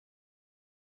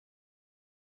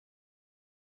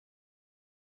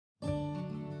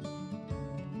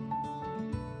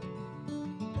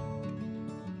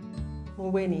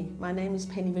Ngweni, my name is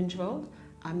Penny Vinjvold.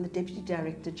 I'm the Deputy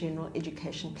Director General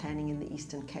Education Planning in the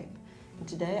Eastern Cape. And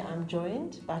today I'm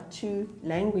joined by two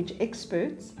language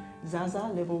experts, Zaza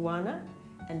Levelwana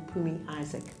and Pumi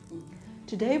Isaac.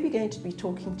 Today we're going to be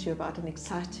talking to you about an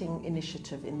exciting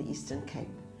initiative in the Eastern Cape.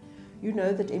 You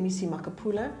know that MEC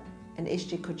Makapula and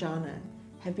SJ Kojana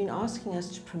have been asking us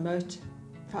to promote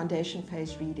foundation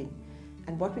phase reading.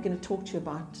 And what we're going to talk to you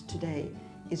about today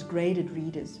is graded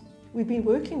readers. We've been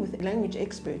working with language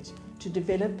experts to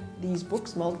develop these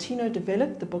books. Maltino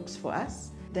developed the books for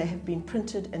us. They have been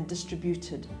printed and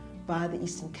distributed by the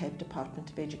Eastern Cape Department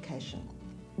of Education.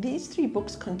 These 3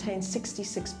 books contain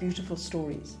 66 beautiful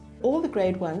stories. All the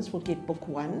grade 1s will get book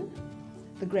 1.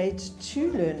 The grade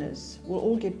 2 learners will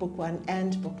all get book 1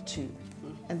 and book 2.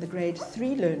 And the grade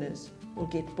 3 learners will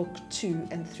get book 2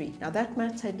 and 3. Now that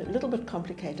might sound a little bit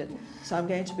complicated, so I'm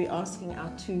going to be asking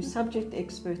our 2 subject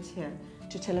experts here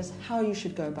to tell us how you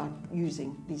should go about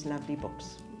using these lovely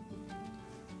books.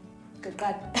 Good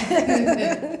God.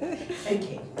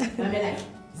 Okay. Mamela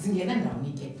zingena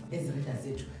ndawoni ke ezirida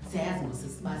zethu. Siyazi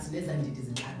ngosisibathi lezandidi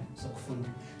zinhlanu zokufunda.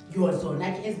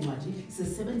 Yozona ke ezincwadi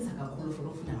sisebenzisa kakhulu for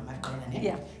ukufunda ngamaqela ne.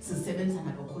 Yeah. Sisebenzisa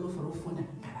kakhulu for ukufunda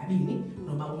ngababini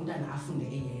noma umntana afunde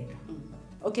eyedwa.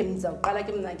 Okay, ngizawuqala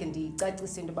ke mina ke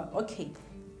ndicacise into ba okay,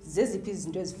 zeziphi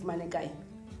izinto ezifumanekayo.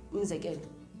 Umzekelo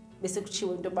bese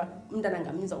kuchiwe into ba umntana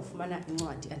ngamnye uzawufumana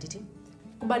incwadi andithi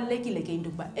kubalekile ke into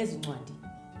kuba ezincwadi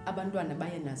abantwana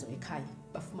baye nazo ekhaya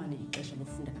bafumane ixesha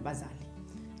lokufunda nabazali.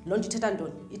 Lo nto ithetha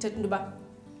ntoni? Ithetha into ba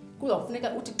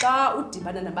kuzawufuneka uthi xa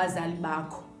udibana nabazali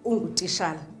bakho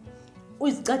ungutishala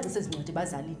uzicacise ezincwadi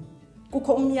bazalini.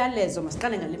 Kukho umyalezo,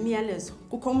 masiqale ngale myalezo.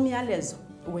 Kukho umyalezo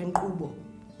wenkqubo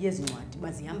yezincwadi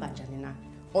bazihamba njani na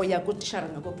oya kutishara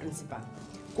nako principal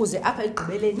kuze apha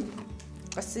egqibeleni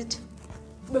asithi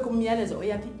kube kumyalezo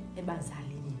oyaphi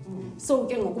ebazalini. So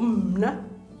ke ngokumna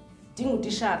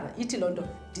ndingutishara ithi lonto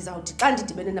ndizawuthi xa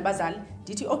ndidibene nabazali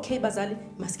ndithi okay bazali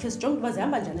masikhe sijonge ukuba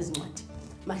zihamba njani ezincwadi,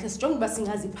 makhe sijonge ukuba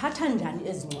singaziphatha njani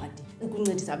ezincwadi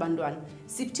ukuncedisa abantwana.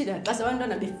 Sikuthina xa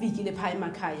abantwana befikile phaa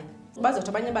emakhaya bazothi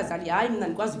abanye abazali hayi mna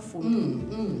ndikwazi ukufunda.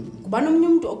 Kuba nomnye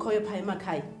umuntu okhoyo phaa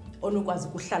emakhaya onokwazi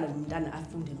ukuhlala nomntana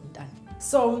afunde nomntana.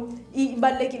 So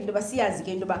ibalekile into basiyazi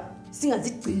ke into ba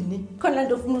singazigcini khona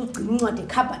lento ofuna ukugcina incwadi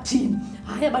ekhabhathini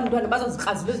hayi abantwana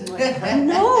bazozikrazula ezincwadi.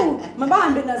 No,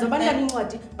 mabahambe nazo abantwana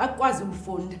incwadi bakwazi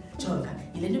ukufunda. Jonga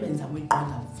yilento benza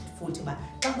uyiqonda futhi ba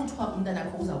xa kuthiwa umntana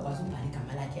wakho uzawukwazi ukubhala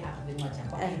igama lakhe apha kwincwadi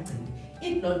yakho ayigcine.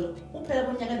 Ilonto uphela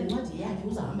konyaka lencwadi yakhe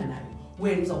uzahamba nayo.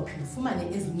 Wena uzawuphinda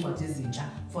ufumane ezincwadi ezintsha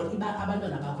for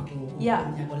abantwana bakho ke ngoku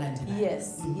unyaka olandelayo.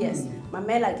 Yes.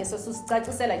 Mamela ke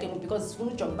sosicacisela ke because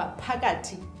sifuna ujonga uba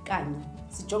phakathi kanye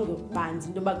sijonge banzi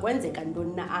into yoba kwenzeka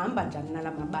ntoni na ahamba njani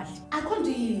nala mabali. Akho nto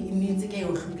ininzi ke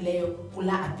yohlukileyo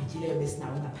kula abhityileyo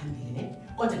besinawo ngaphambili ne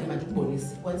kodwa ke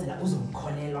mandikubonise kwenzela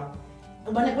uzomkholelwa.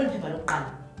 Ubona kweli phepha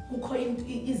lokuqala kukho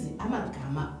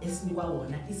amagama esinikwa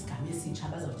wona isigama esitsha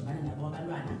bazawudibana nabo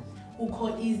abantwana. Kukho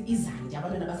izandi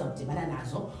abantwana bazawudibana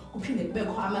nazo kuphinde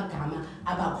kubekho amagama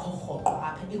abakho rhoqo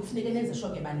apha ekufuneka nenze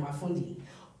sure ke bani wafundile.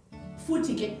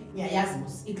 Futhi ke uyayazi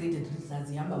mos i-graded readers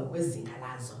zihamba ngokwezinga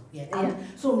lazo.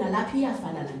 So nalapha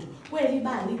iyafana lanto kweli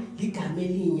bali ligama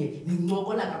elinye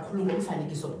lincokola kakhulu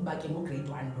ngomfanekiso kuba ke ngo-grade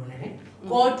 1 lona ne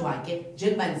kodwa ke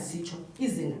njengoba ndisitsho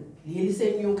izinga liye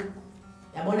lisenyuka.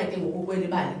 Yabona ke ngoku kweli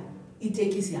bali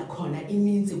itekisi yakhona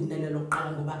ininzi kunelo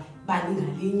lokuqala ngoba bali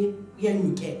ngalinye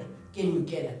uyanyukela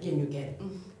kuyenyukela.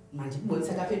 Manje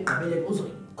kubonisa kapha egqibeleni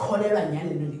uzokholelwa nyani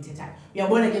lento ndithethayo.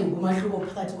 Uyabona ke ngokumahluko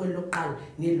phakathi kweli lokuqala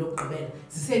neli lokugqibela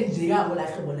zisenjengako la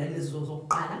hlobo lalezo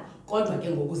zokuqala kodwa ke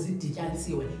ngoku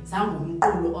zidityanisiwe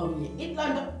zangumqulu omnye.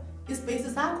 Intlonto ispace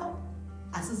sakho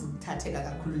asizikuthatheka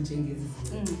kakhulu njengezi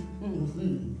zinto.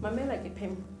 Mamela ke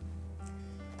Phem,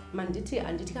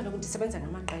 andithi kaloku ndisebenza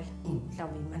ngamaqela.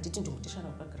 Mhlawumbi mandithi ndingutishara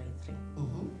kwa-grade 3.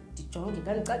 Ndijonge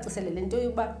kandicacisele le nto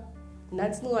yokuba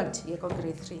nantsi incwadi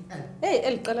yekwa-grade 3. Heyi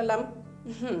eli qela lam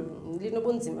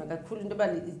linobunzima kakhulu into yoba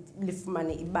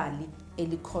lifumane ibali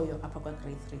elikhoyo apha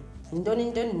kwa-grade 3. Yintoni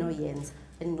into endinoyenza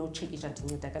endinotshekisha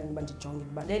ndincedakale uba ndijonge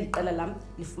ukuba leli qela lam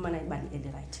lifumana ibali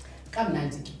elirayithi.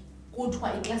 Kamnandi ke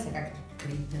kuthiwa iklasi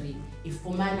yaka-grade 3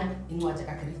 ifumana incwadi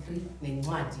yaka-grade 3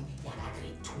 nencwadi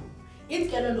yaka-grade 2. Ithi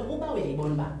ke loo nto uba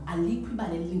uyayibona uba alikho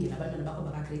ibali elilingene abantwana bakho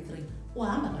baka-grade 3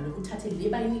 uhamba kaloku uthathe le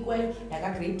bayinikweyo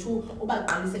yaka-grade 2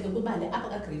 ubaqalise ke kwibali apha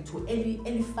ka-grade 2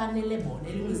 elifanele bona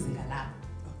elikwizinga labo.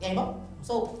 Yebo?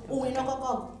 So uwina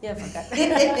kokoko.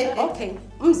 Yavakala. Okay,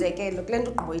 umzekelo kule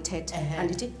nto ugqibo ithetha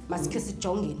andithi masikhe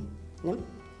sijongeni ne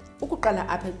ukuqala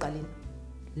apha ekuqaleni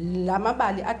la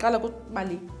mabali aqala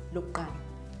kwibali lokuqala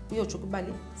uyotsho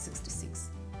kwibali 66.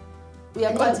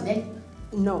 Uyaqonda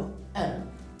No.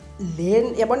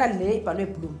 Le yabona le ibhalwe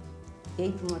blue.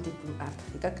 Incwadi blue apha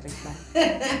ika-grade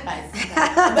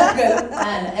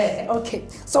 1. Okay,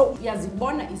 so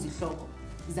yazibona izihloko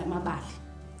zamabali.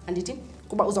 Andithi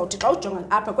kuba uzawuthi xa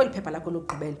ujonga apha kweli phepha lakho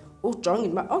lokugqibela ujonge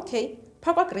uba okay,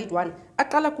 phaa kwa grade 1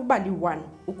 aqala kwibali 1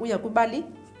 ukuya kwibali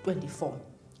 24.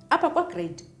 Apha kwa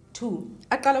grade 2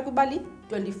 aqala kwibali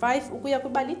 25 ukuya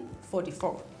kwibali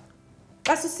 44.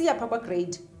 Xa sisiya phaa kwa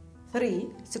grade 3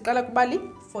 siqala kwibali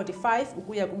 45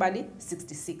 ukuya kwibali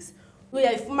 66.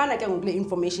 Uyayifumana ke ngoku le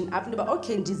information apha into ba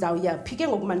okay ndizawuya phike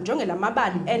ngoku mandijonge la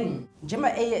mabali and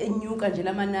njema enyuka nje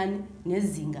lamanani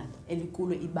nezinga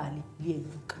elikulo ibali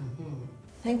liyenyuka.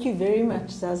 Thank you very much,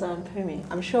 Zaza and Pumi.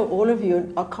 I'm sure all of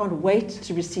you can't wait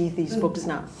to receive these books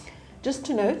now. Just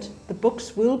to note, the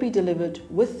books will be delivered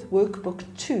with Workbook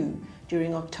 2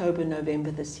 during October,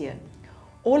 November this year.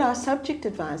 All our subject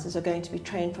advisors are going to be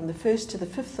trained from the 1st to the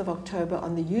 5th of October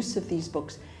on the use of these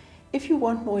books. If you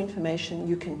want more information,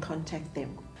 you can contact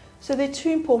them. So there are two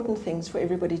important things for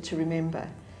everybody to remember.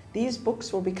 These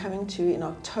books will be coming to you in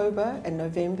October and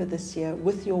November this year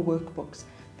with your workbooks.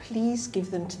 Please give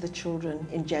them to the children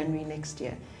in January next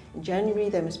year. In January,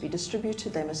 they must be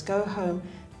distributed, they must go home.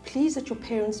 Please, at your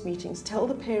parents' meetings, tell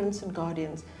the parents and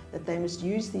guardians that they must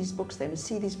use these books, they must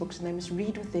see these books, and they must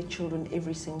read with their children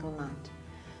every single night.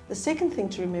 The second thing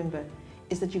to remember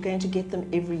is that you're going to get them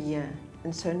every year.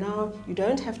 And so now you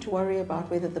don't have to worry about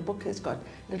whether the book has got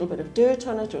a little bit of dirt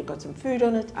on it or got some food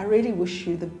on it. I really wish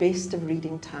you the best of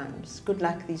reading times. Good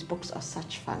luck, these books are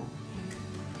such fun.